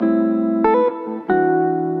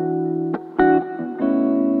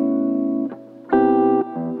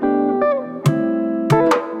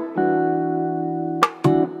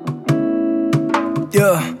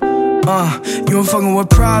You ain't fucking with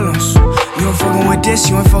problems. You ain't fucking with this,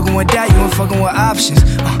 you ain't fucking with that, you ain't fucking with options.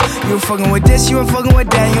 You ain't fucking with this, you ain't fucking with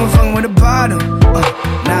that, you ain't fucking with the bottom.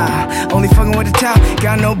 Nah, only fucking with the top.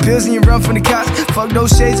 Got no bills and you run from the cops. Fuck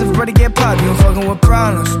those shades if brother get popped. You ain't fucking with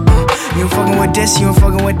problems. You ain't fucking with this, you ain't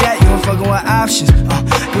fucking with that, you ain't fucking with options.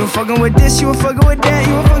 You ain't fucking with this, you ain't fucking with that,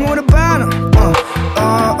 you ain't fucking with the bottom.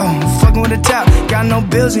 Fucking with the top. Got no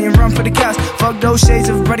bills and you run for the cops. Fuck those shades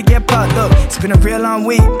if brother get popped. Look, it's been a real long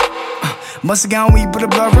week. Must've gone weak, but a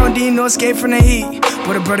blood run deep, no escape from the heat.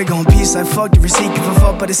 But a brother gon' peace like fuck the receipt, give a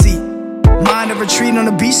fuck by the seat. Mind a retreat on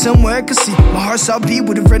the beach somewhere I can see. My heart's all beat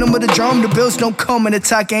with the rhythm of the drum. The bills don't come and the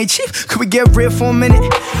talk ain't cheap. Could we get real for a minute?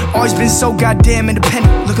 Always been so goddamn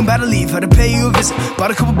independent. Looking about to leave, had to pay you a visit. Bought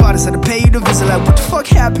a couple bottles, had to pay you to visit. Like what the fuck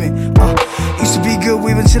happened? Used to be good,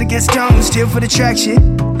 weaving till it gets down. Still for the track shit.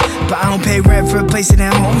 But I don't pay rent for a place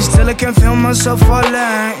at home. Still I can feel myself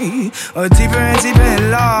falling deeper and deeper in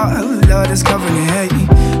love. Love is covering the hate.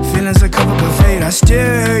 Feelings are covered by fate. I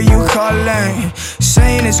still hear you calling,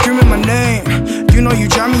 saying and screaming my name. You know you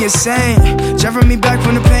drive me insane, driving me back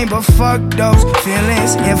from the pain. But fuck those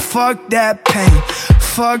feelings and fuck that pain.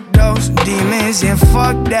 Fuck those demons and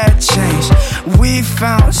fuck that change. We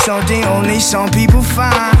found something only some people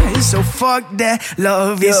find. So fuck that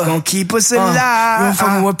love, it's gon' keep us alive. You ain't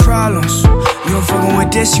fucking with problems. You ain't fucking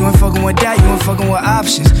with this, you ain't fucking with that, you ain't fucking with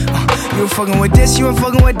options. You ain't fucking with this, you ain't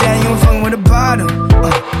fucking with that, you ain't fucking with the bottom.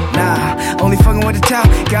 Nah, only fucking with the top.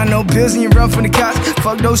 Got no bills and you run from the cops.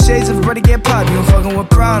 Fuck those shades if brother get popped. You ain't fucking with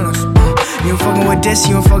problems. You ain't fucking with this,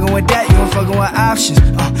 you ain't fucking with that, you ain't fucking with options.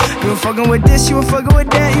 You ain't fucking with this, you ain't fucking with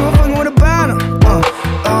that, you ain't fucking with the bottom.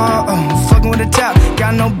 Fucking with the top.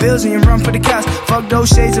 Got no bills and you run for the cops. Fuck those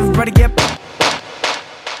shades if brother get popped.